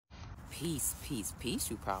Peace, peace,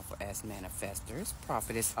 peace, you powerful ass manifestors.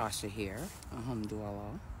 Prophetess Asha here.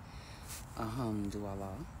 Alhamdulillah.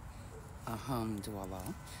 Alhamdulillah.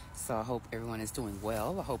 Alhamdulillah. So I hope everyone is doing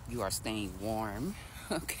well. I hope you are staying warm.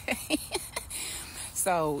 Okay.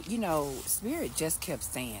 So, Spirit just kept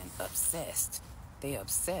saying obsessed. They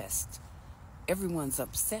obsessed. Everyone's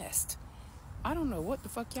obsessed. I don't know what the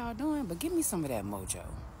fuck y'all doing, but give me some of that mojo.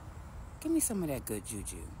 Give me some of that good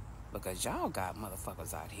juju. Because y'all got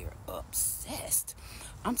motherfuckers out here obsessed.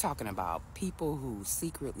 I'm talking about people who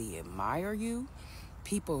secretly admire you,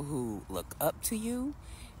 people who look up to you,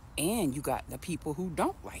 and you got the people who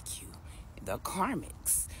don't like you, the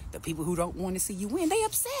karmics, the people who don't want to see you win. They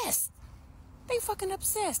obsessed. They fucking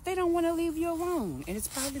obsessed. They don't want to leave you alone. And it's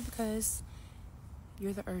probably because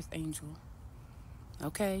you're the earth angel.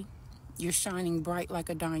 Okay? You're shining bright like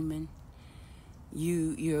a diamond.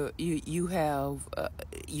 You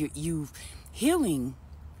healing,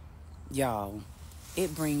 y'all.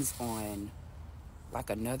 It brings on like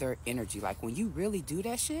another energy. Like when you really do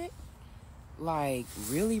that shit, like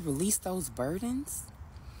really release those burdens,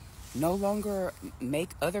 no longer make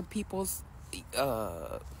other people's, that's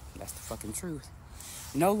the fucking truth.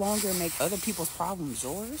 No longer make other people's problems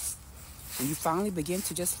yours. When you finally begin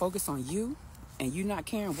to just focus on you and you not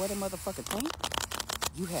caring what a motherfucker think,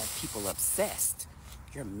 you have people obsessed.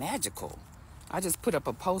 You're magical. I just put up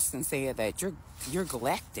a post and said that you're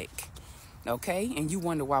galactic, okay? And you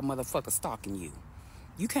wonder why motherfuckers stalking you.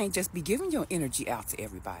 You can't just be giving your energy out to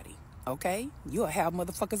everybody, okay? You'll have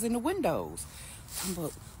motherfuckers in the windows talking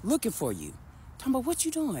about looking for you. Talking about what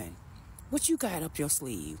you doing? What you got up your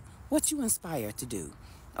sleeve? What you inspired to do,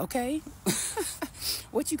 okay?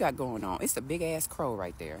 What you got going on? It's a big ass crow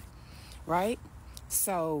right there, right?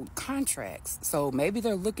 So contracts. So maybe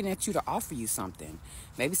they're looking at you to offer you something.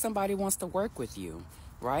 Maybe somebody wants to work with you,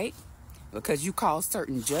 right? Because you call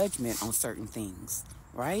certain judgment on certain things,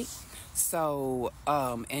 right? So,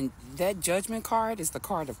 and that judgment card is the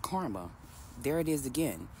card of karma. There it is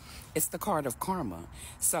again. It's the card of karma.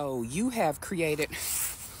 So you have created,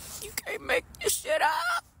 you can't make this shit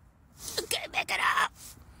up. You can't make it up.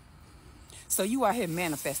 So you out here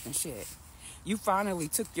manifesting shit. You finally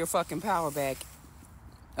took your fucking power back.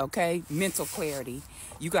 Okay, mental clarity.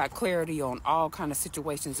 You got clarity on all kind of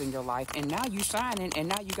situations in your life, and now you shining, and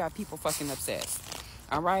now you got people fucking obsessed.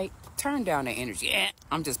 All right, turn down the energy.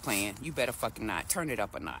 I'm just playing. You better fucking not. Turn it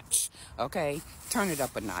up a notch. Okay, turn it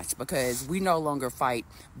up a notch, because we no longer fight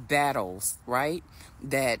battles, right?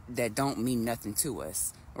 That don't mean nothing to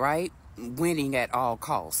us, right? Winning at all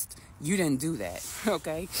cost. You didn't do that.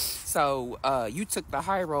 Okay, so you took the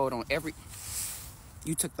high road on every.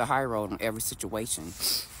 You took the high road on every situation.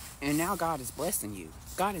 And now God is blessing you.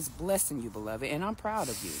 God is blessing you, beloved. And I'm proud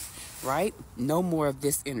of you, right? No more of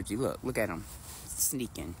this energy. Look at him.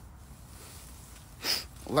 Sneaking.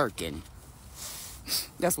 Lurking.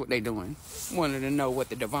 That's what they doing. Wanting to know what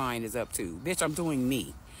the divine is up to. Bitch, I'm doing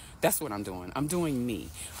me. That's what I'm doing. I'm doing me.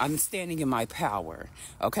 I'm standing in my power.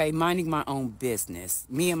 Okay? Minding my own business.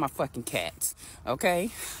 Me and my fucking cats. Okay?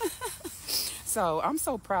 So I'm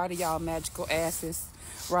so proud of y'all magical asses,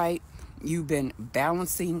 right? You've been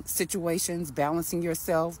balancing situations, balancing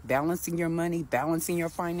yourself, balancing your money, balancing your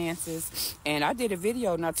finances. And I did a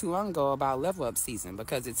video not too long ago about level up season,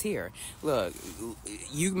 because it's here. Look,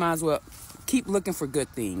 you might as well keep looking for good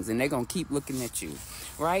things, and they're going to keep looking at you,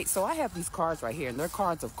 right? So I have these cards right here, and they're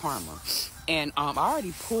cards of karma. And I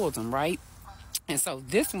already pulled them, right? And so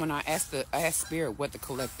this one, I asked Spirit what the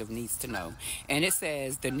collective needs to know. And it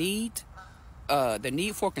says the need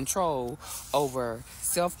for control over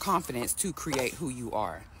self-confidence to create who you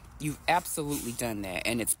are. You've absolutely done that.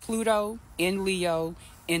 And it's Pluto in Leo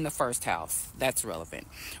in the first house. That's relevant,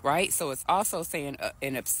 right? So it's also saying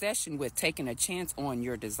an obsession with taking a chance on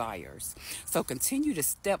your desires. So continue to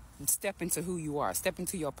step into who you are, step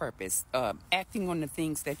into your purpose, acting on the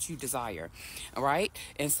things that you desire, all right?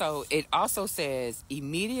 And so it also says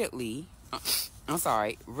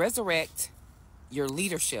resurrect your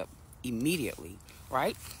leadership immediately,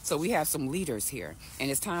 right? So we have some leaders here, and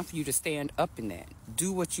it's time for you to stand up in that.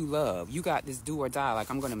 Do what you love. You got this do or die, like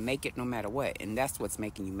I'm going to make it no matter what. And that's what's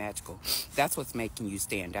making you magical. That's what's making you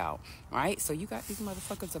stand out, right? So you got these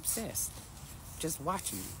motherfuckers obsessed, just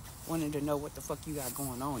watching you, wanting to know what the fuck you got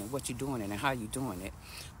going on and what you're doing and how you doing it.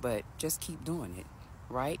 But just keep doing it,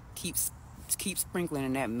 right? Keep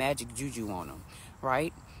sprinkling that magic juju on them,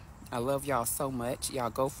 right? I love y'all so much. Y'all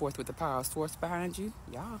go forth with the power of source behind you.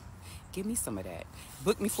 Y'all give me some of that.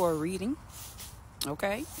 Book me for a reading.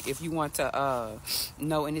 Okay? If you want to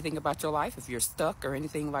know anything about your life, if you're stuck or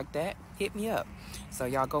anything like that, hit me up. So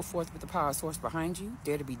y'all go forth with the power of source behind you.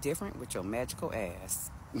 Dare to be different with your magical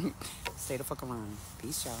ass. Stay the fuck around.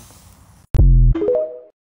 Peace, y'all.